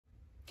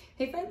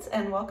Hey friends,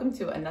 and welcome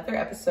to another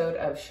episode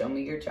of Show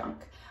Me Your Junk.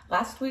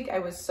 Last week I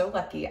was so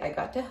lucky I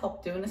got to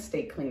help do an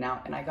estate clean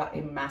out and I got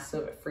a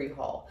massive free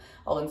haul.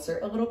 I'll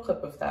insert a little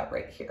clip of that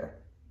right here.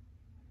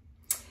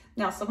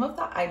 Now some of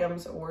the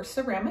items were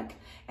ceramic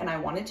and I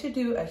wanted to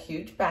do a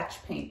huge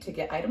batch paint to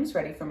get items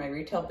ready for my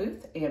retail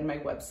booth and my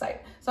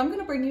website. So I'm going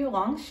to bring you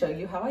along, show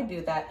you how I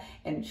do that,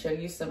 and show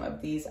you some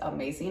of these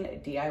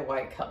amazing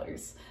DIY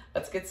colors.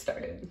 Let's get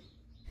started.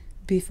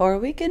 Before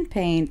we can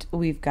paint,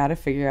 we've got to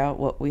figure out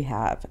what we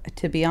have.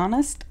 To be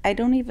honest, I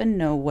don't even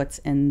know what's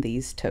in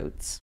these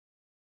totes.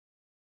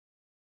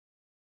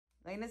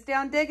 Lena's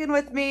down digging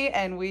with me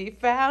and we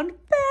found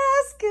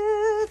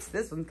baskets.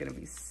 This one's gonna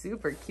be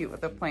super cute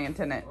with a plant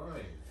in it.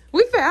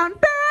 We found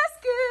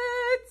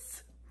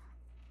baskets!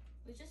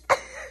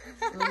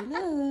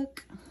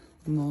 Look,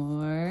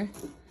 more,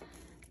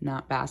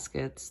 not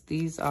baskets.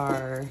 These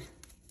are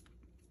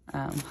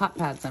hot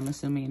pads, I'm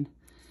assuming.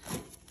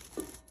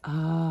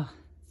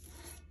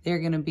 They're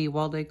gonna be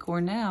wall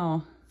decor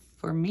now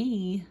for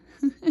me.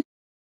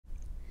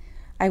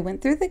 I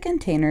went through the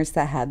containers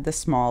that had the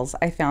smalls.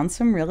 I found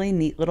some really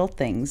neat little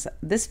things.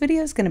 This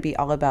video is gonna be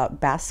all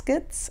about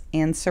baskets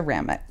and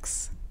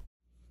ceramics.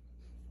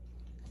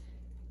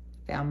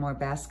 Found more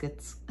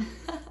baskets.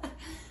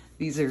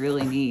 These are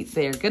really neat.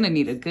 They're gonna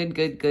need a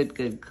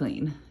good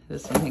clean.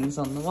 This one hangs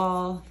on the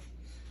wall.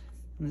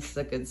 And this is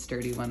a good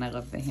sturdy one. I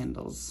love the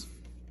handles.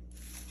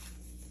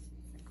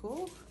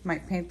 Cool,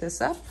 might paint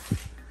this up.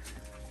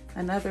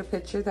 Another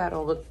picture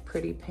that'll look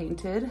pretty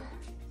painted.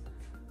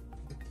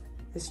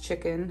 This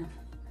chicken,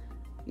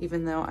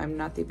 even though I'm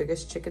not the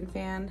biggest chicken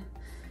fan,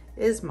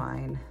 is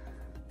mine.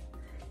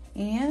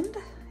 And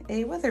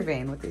a weather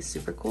vane with a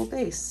super cool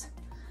base.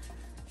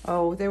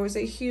 Oh, there was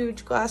a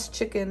huge glass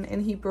chicken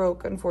and he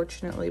broke,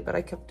 unfortunately, but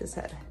I kept his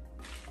head.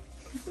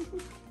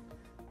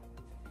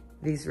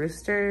 These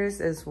roosters,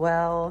 as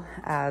well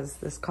as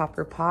this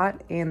copper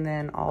pot, and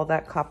then all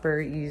that copper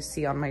you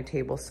see on my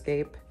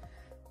tablescape.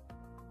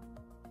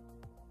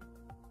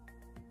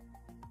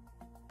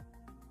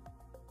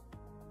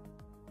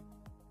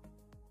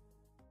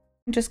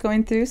 Just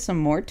going through some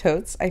more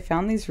totes, I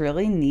found these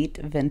really neat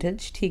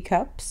vintage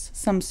teacups,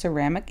 some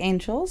ceramic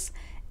angels,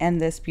 and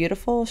this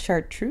beautiful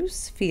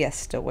chartreuse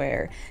fiesta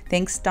ware.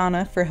 Thanks,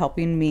 Donna, for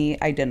helping me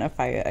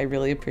identify it. I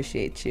really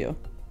appreciate you.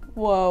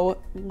 Whoa,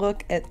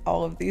 look at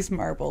all of these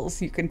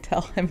marbles. You can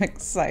tell I'm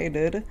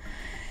excited.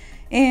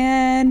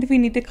 And we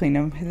need to clean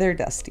them. They're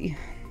dusty.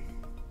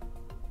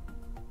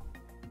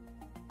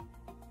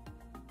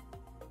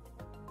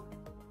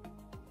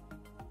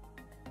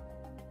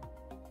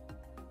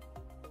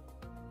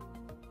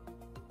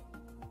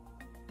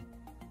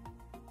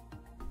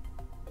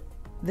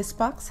 This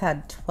box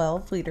had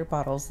 12-liter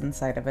bottles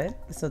inside of it,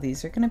 so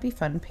these are going to be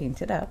fun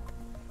painted up.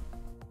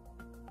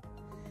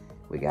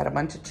 We got a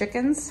bunch of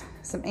chickens,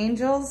 some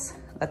angels.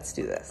 Let's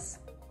do this.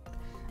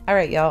 All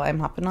right, y'all, I'm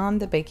hopping on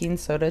the baking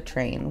soda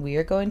train. We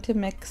are going to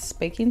mix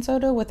baking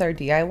soda with our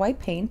DIY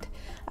paint.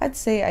 I'd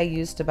say I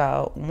used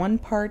about 1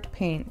 part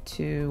paint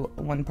to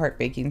 1 part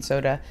baking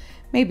soda,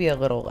 maybe a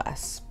little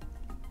less.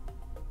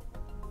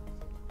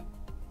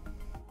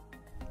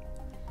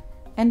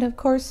 And of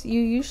course, you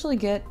usually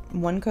get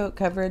 1 coat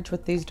coverage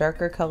with these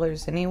darker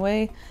colors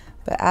anyway,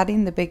 but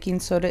adding the baking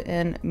soda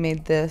in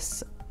made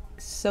this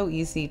so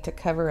easy to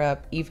cover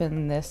up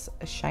even this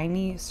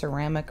shiny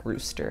ceramic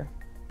rooster.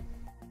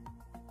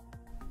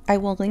 I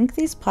will link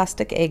these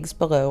plastic eggs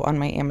below on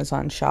my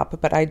Amazon shop,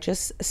 but I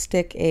just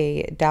stick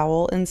a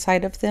dowel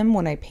inside of them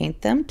when I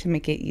paint them to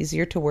make it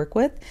easier to work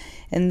with,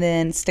 and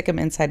then stick them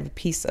inside of a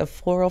piece of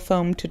floral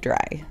foam to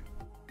dry.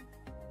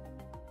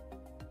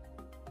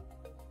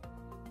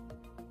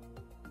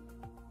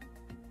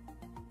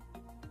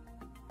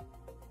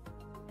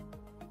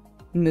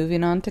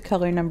 Moving on to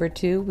color number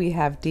 2, we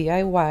have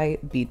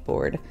DIY Bead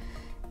Board.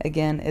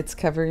 Again, it's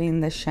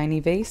covering this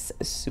shiny vase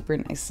super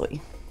nicely.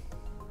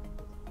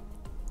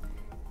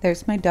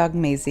 There's my dog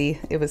Maisie.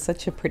 It was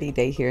such a pretty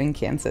day here in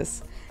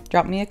Kansas.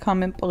 Drop me a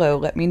comment below,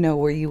 let me know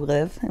where you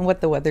live and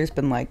what the weather's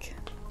been like.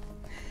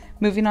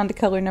 Moving on to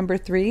color number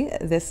 3,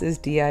 this is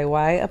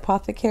DIY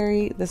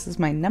Apothecary. This is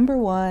my number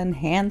 1,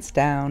 hands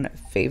down,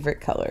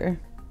 favorite color.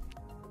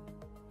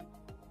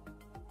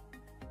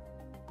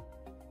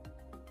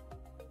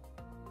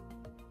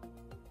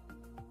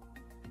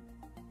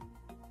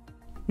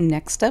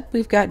 Next up,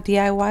 we've got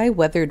DIY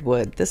Weathered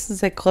Wood. This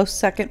is a close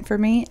second for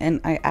me, and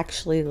I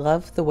actually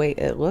love the way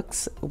it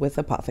looks with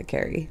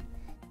Apothecary.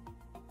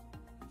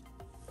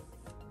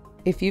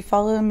 If you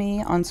follow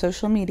me on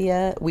social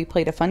media, we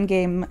played a fun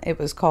game. It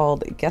was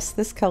called Guess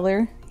This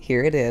Color.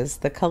 Here it is.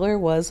 The color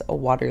was a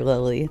water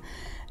lily.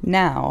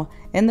 Now,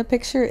 in the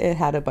picture, it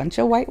had a bunch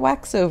of white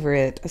wax over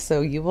it,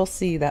 so you will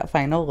see that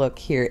final look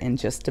here in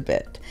just a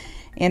bit.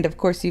 And of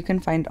course, you can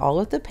find all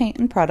of the paint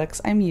and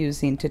products I'm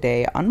using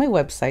today on my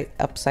website,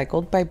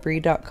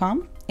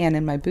 upcycledbybri.com, and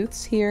in my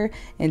booths here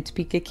in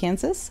Topeka,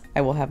 Kansas. I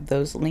will have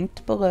those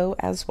linked below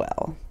as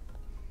well.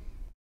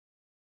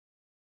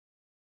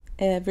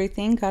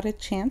 Everything got a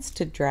chance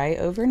to dry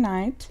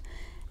overnight,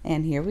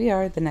 And here we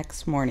are the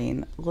next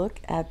morning.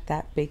 Look at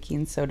that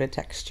baking soda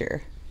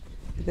texture.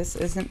 This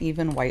isn't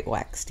even white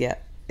waxed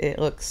yet. It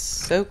looks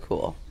so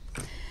cool.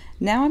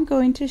 Now I'm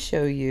going to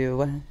show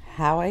you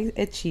how I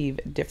achieve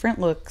different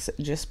looks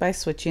just by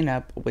switching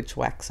up which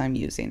wax I'm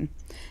using.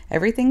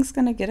 Everything's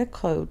going to get a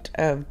coat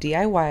of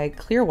DIY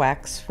clear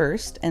wax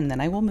first, and then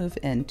I will move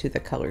into the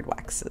colored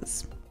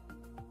waxes.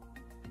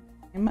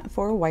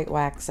 For white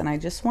wax, and I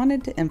just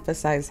wanted to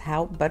emphasize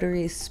how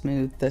buttery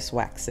smooth this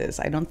wax is.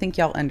 I don't think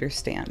y'all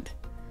understand.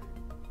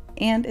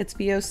 And it's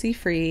VOC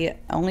free,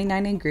 only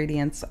 9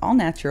 ingredients, all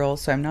natural,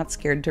 so I'm not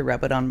scared to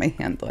rub it on my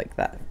hand like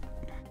that.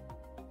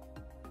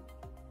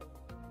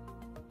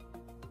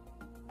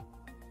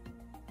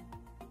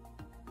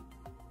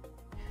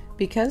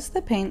 Because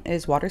the paint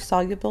is water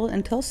soluble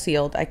until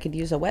sealed, I could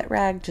use a wet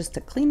rag just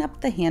to clean up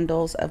the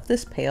handles of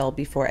this pail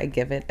before I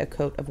give it a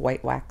coat of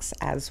white wax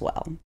as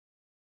well.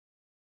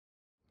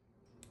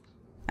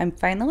 I'm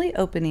finally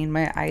opening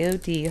my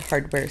IOD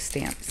hardware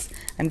stamps.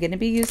 I'm going to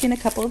be using a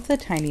couple of the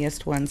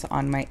tiniest ones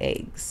on my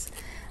eggs.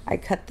 I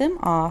cut them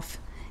off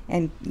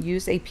and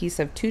use a piece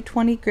of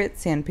 220 grit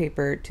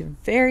sandpaper to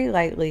very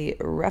lightly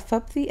rough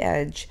up the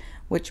edge,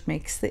 which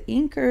makes the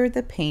ink or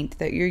the paint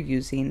that you're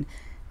using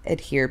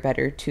adhere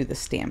better to the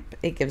stamp.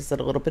 It gives it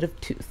a little bit of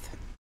tooth.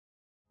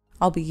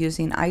 I'll be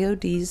using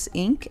IOD's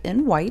ink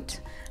in white.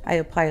 I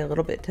apply a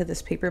little bit to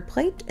this paper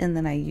plate, and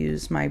then I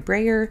use my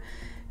brayer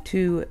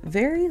to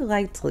very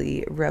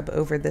lightly rub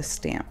over this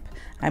stamp.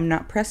 I'm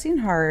not pressing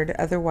hard,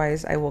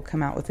 otherwise I will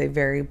come out with a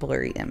very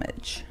blurry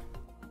image.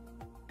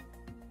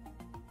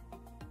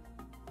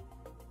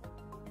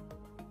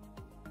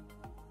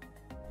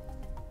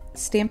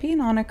 Stamping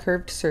on a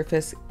curved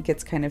surface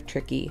gets kind of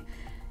tricky.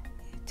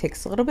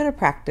 Takes a little bit of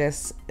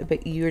practice,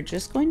 but you're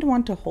just going to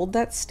want to hold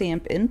that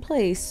stamp in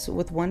place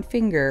with one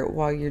finger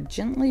while you're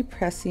gently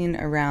pressing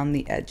around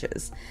the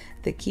edges.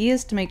 The key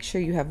is to make sure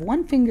you have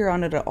one finger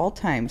on it at all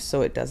times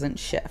so it doesn't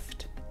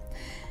shift.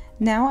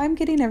 Now I'm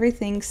getting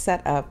everything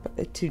set up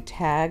to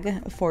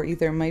tag for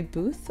either my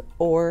booth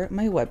or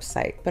my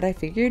website, but I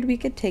figured we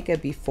could take a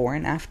before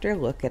and after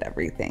look at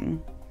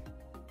everything.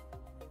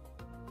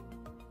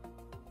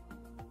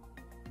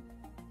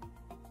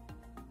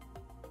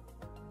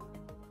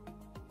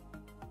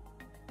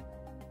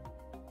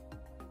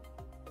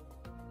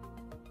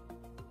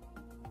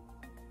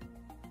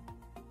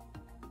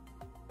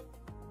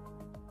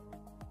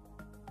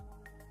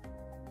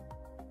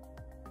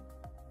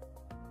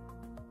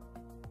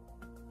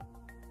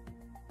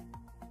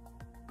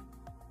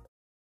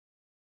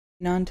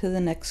 On to the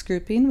next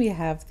grouping, we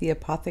have the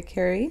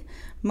Apothecary.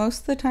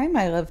 Most of the time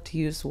I love to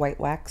use white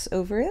wax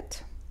over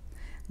it.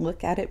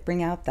 Look at it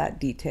bring out that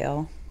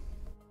detail.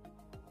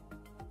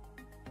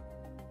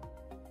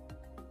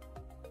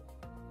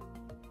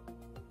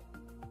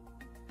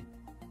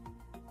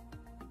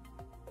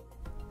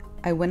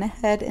 I went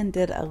ahead and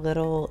did a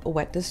little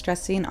wet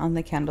distressing on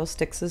the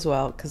candlesticks as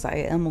well, because I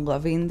am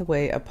loving the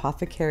way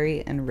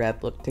Apothecary and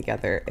red look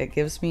together. It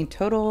gives me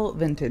total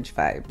vintage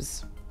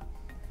vibes.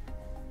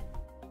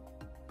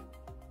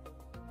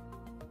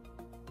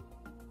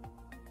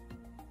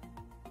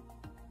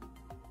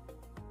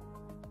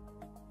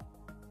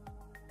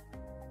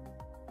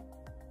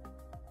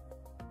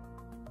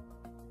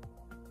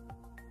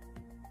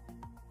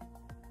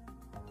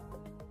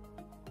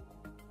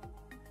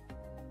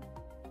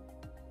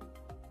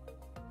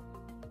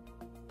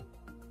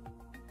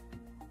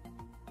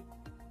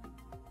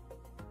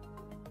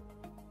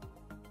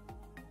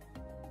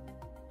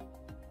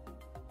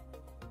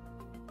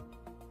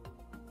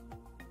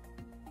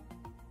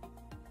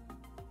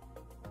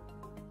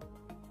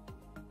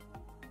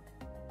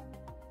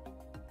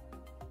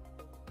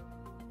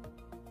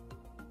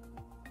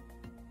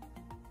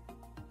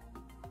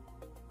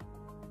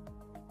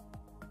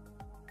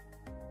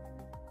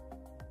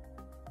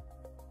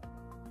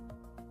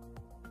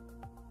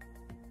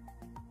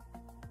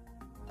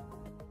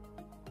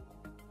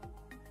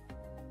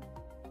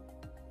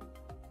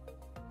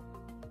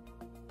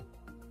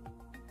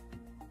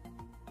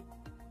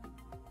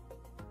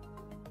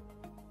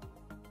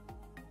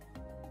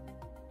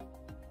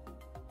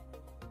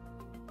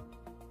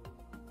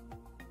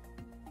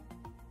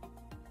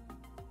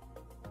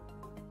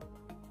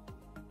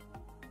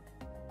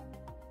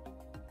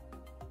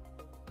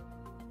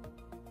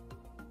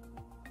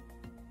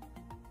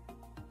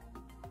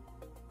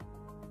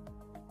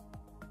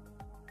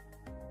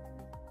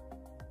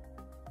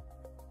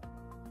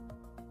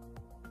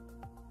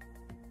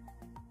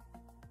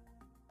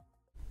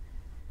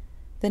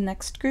 The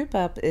next group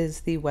up is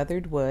the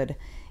weathered wood,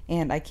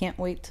 and I can't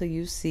wait till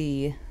you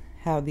see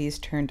how these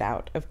turned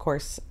out. Of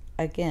course,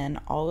 again,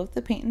 all of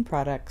the paint and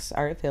products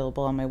are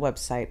available on my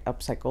website,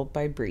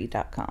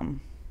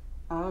 upcycledbybri.com.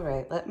 All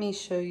right, let me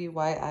show you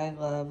why I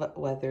love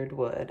weathered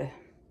wood.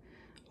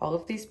 All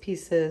of these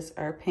pieces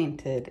are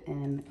painted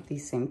in the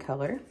same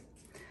color,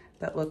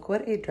 but look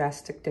what a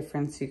drastic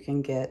difference you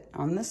can get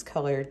on this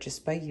color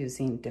just by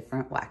using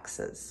different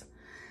waxes.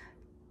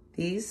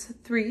 These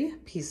three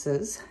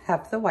pieces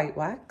have the white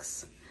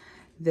wax.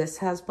 This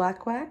has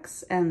black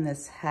wax and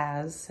this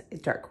has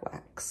dark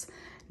wax.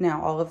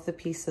 Now all of the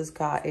pieces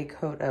got a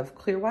coat of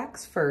clear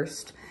wax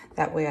first.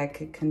 That way I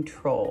could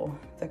control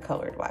the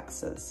colored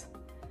waxes.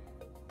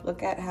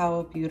 Look at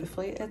how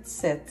beautifully it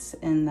sits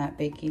in that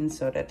baking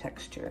soda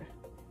texture.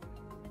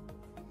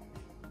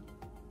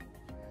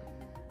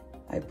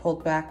 I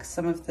pulled back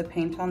some of the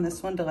paint on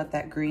this one to let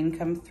that green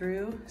come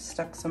through,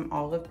 stuck some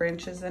olive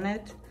branches in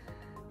it,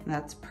 and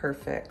that's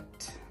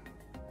perfect.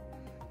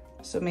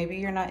 So maybe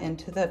you're not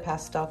into the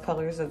pastel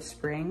colors of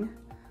spring.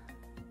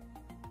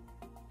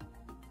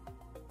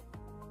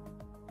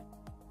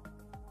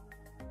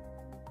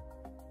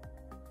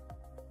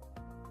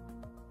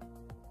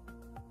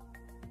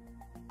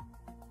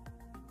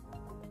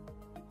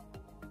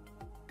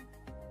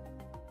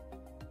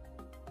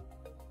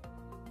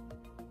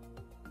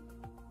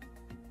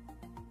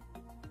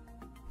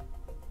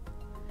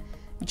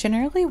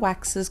 Generally,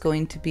 wax is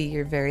going to be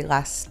your very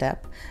last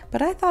step,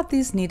 but I thought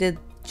these needed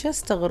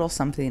just a little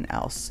something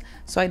else,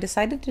 so I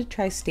decided to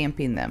try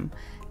stamping them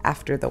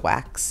after the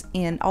wax.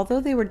 And although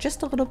they were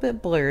just a little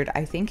bit blurred,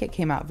 I think it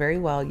came out very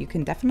well. You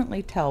can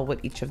definitely tell what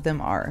each of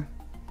them are.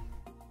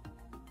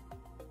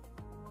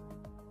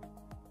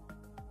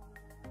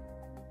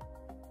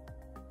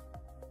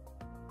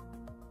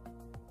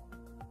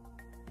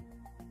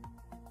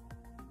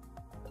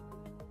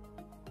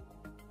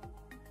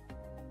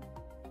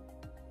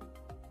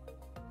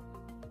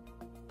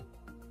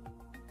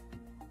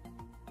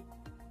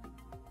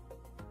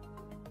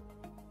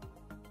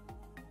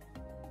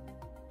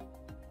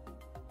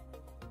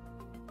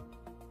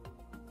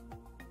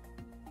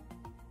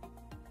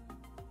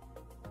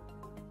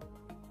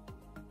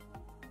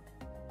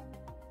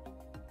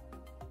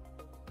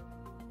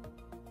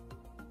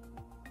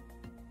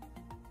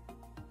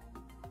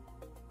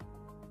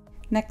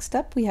 Next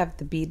up, we have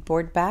the Bead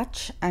Board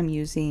batch. I'm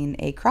using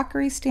a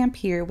Crockery stamp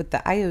here with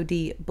the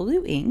IOD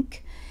blue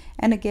ink.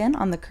 And again,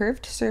 on the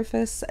curved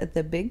surface,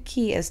 the big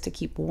key is to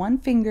keep one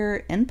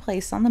finger in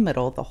place on the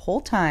middle the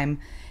whole time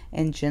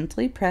and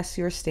gently press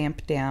your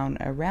stamp down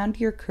around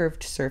your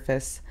curved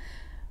surface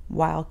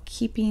while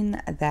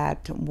keeping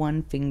that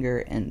one finger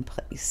in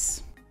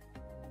place.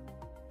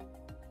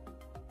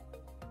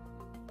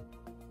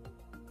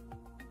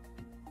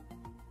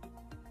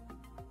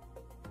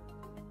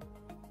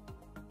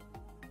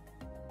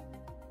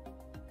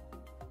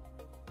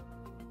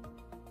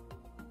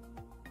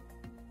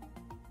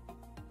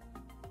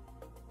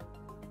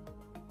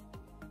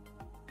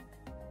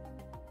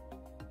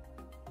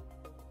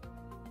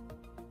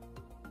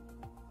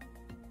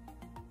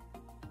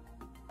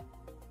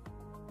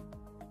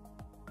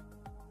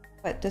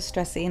 Wet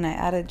distressing, I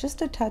added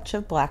just a touch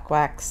of black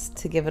wax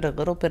to give it a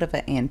little bit of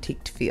an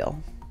antiqued feel.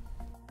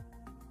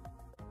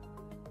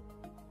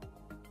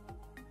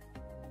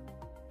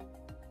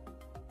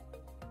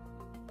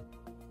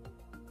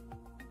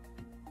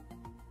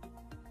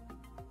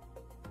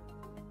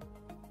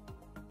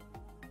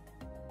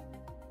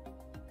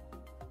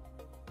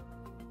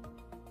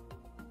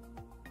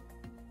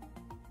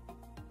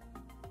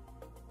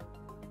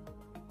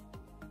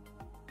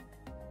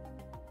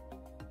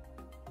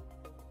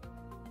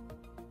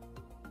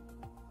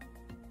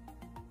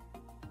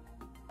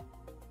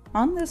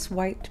 On this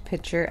white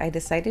picture, I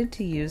decided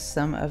to use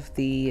some of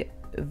the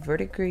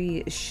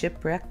Verdigris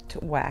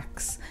Shipwrecked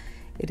wax.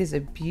 It is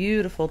a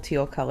beautiful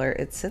teal color.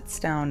 It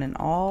sits down in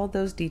all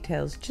those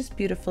details just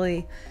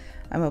beautifully.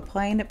 I'm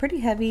applying it pretty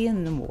heavy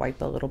and then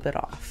wipe a little bit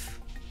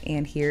off.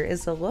 And here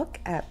is a look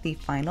at the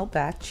final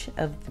batch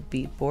of the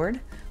Bead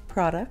Board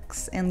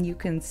products, and you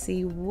can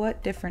see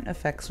what different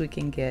effects we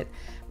can get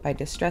by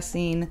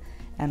distressing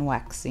and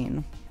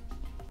waxing.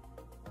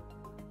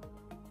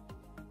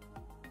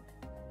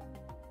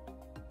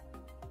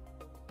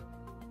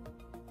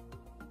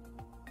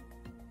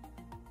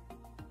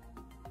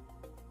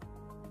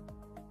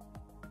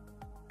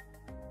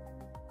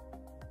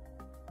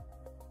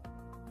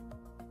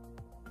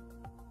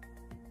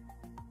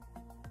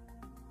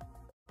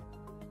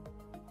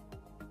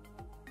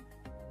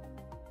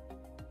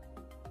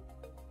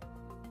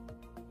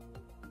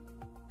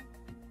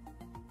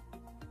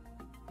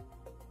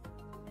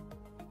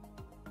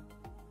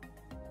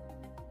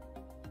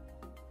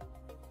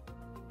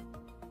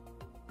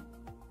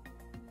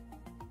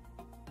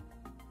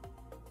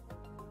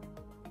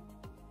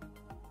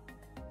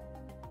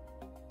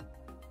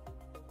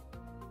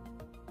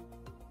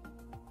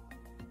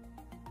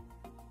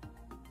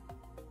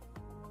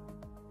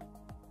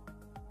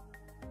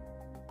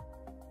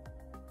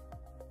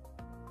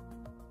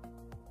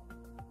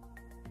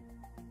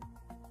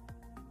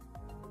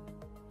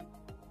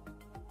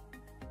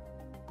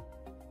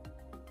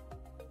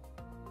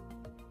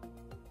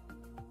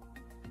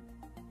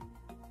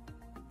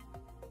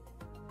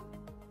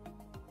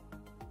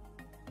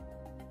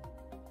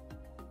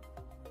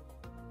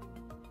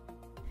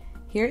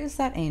 Here is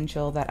that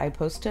angel that I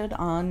posted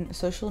on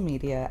social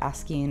media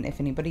asking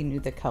if anybody knew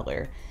the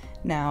color.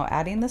 Now,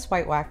 adding this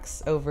white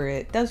wax over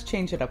it does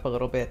change it up a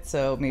little bit,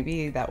 so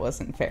maybe that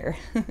wasn't fair.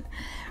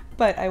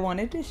 But I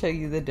wanted to show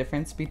you the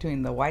difference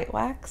between the white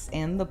wax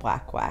and the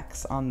black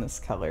wax on this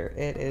color.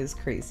 It is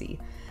crazy.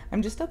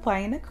 I'm just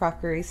applying a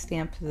Crockery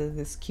stamp to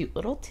this cute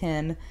little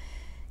tin.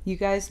 You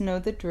guys know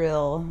the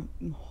drill.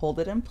 Hold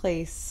it in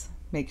place,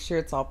 make sure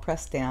it's all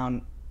pressed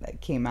down.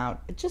 That came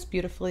out just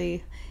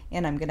beautifully,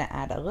 and I'm gonna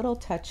add a little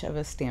touch of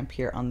a stamp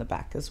here on the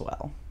back as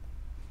well.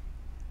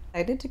 I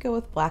decided to go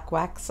with black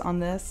wax on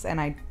this,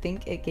 and I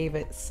think it gave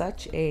it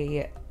such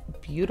a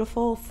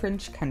beautiful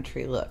French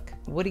country look.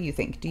 What do you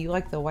think? Do you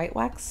like the white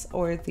wax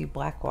or the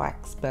black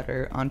wax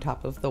better on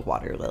top of the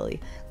water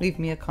lily? Leave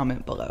me a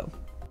comment below.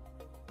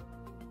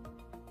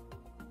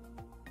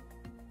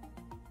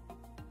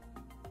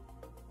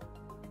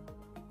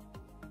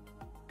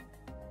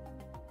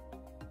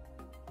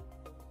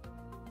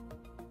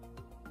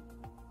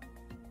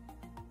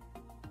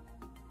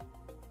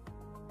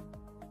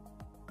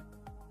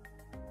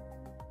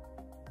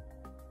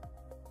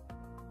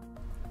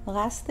 The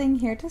last thing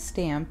here to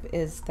stamp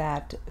is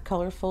that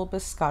colorful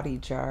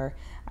biscotti jar.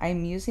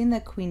 I'm using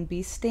the Queen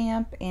Bee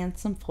stamp and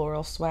some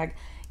Floral Swag.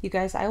 You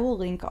guys, I will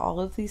link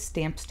all of these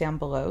stamps down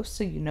below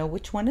so you know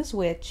which one is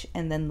which,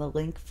 and then the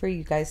link for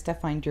you guys to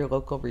find your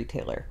local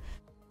retailer.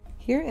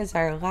 Here is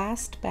our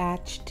last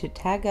batch to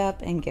tag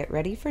up and get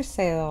ready for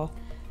sale.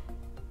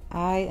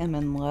 I am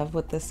in love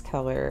with this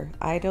color.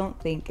 I don't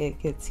think it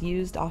gets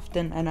used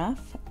often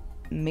enough.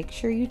 Make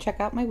sure you check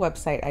out my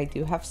website. I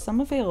do have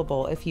some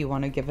available if you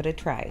want to give it a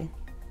try.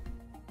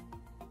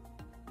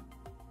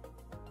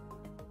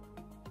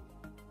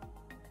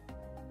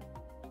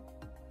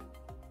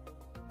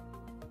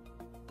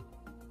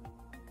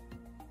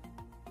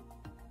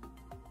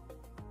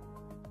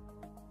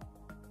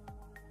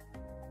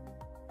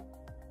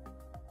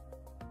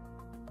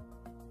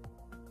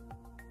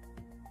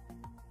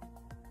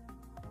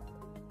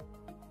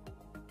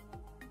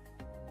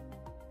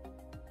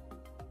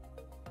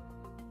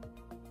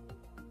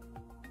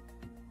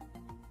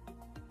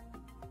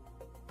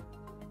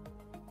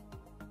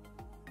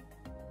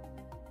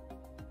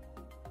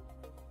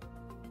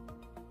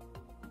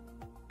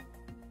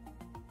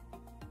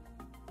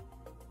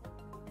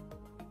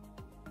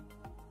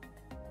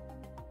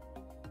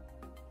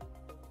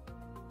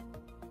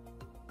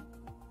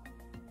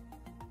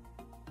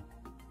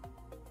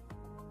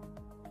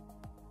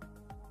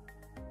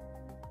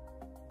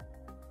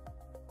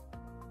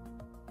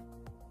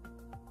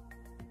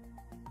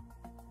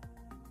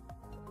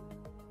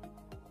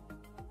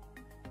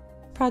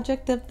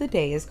 Project of the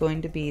day is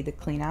going to be to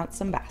clean out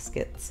some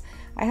baskets.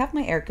 I have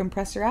my air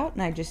compressor out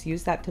and I just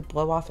use that to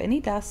blow off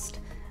any dust.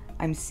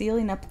 I'm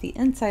sealing up the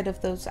inside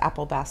of those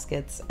apple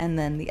baskets, and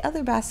then the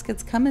other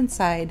baskets come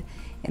inside,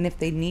 and if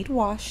they need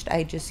washed,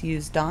 I just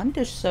use Dawn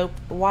dish soap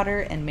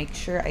water and make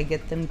sure I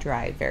get them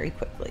dry very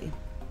quickly.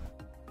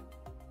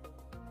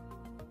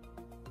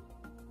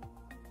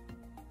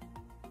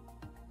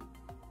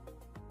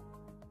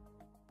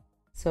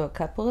 So a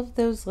couple of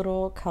those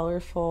little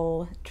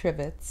colorful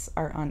trivets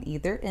are on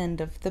either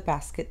end of the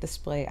basket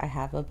display I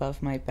have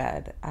above my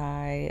bed.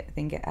 I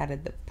think it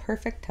added the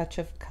perfect touch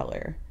of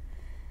color.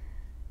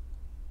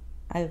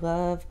 I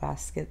love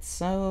baskets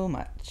so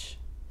much.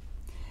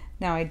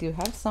 Now I do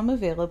have some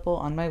available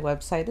on my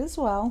website as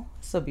well,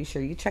 so be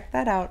sure you check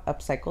that out,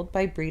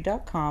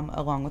 upcycledbybri.com,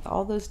 along with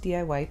all those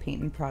DIY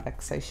paint and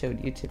products I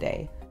showed you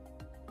today.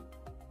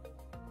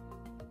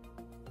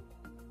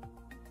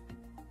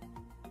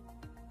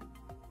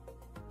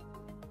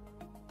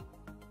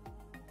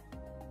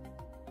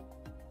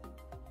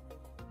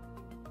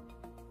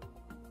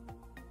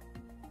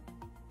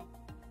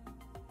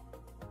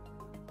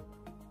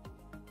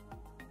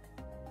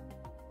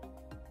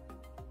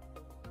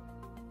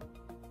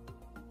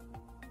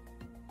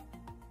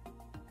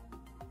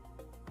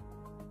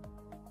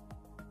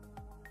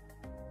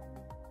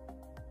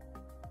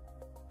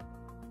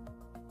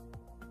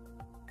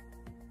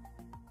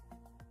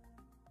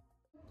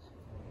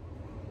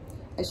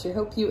 I sure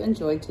hope you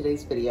enjoyed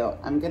today's video.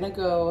 I'm gonna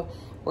go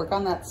work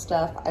on that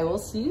stuff. I will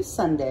see you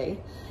Sunday.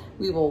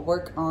 We will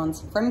work on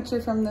some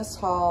furniture from this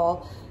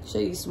haul, show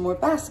you some more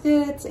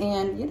baskets,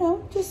 and you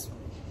know, just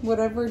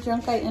whatever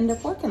junk I end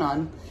up working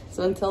on.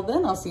 So until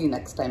then, I'll see you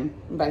next time.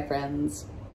 Bye, friends.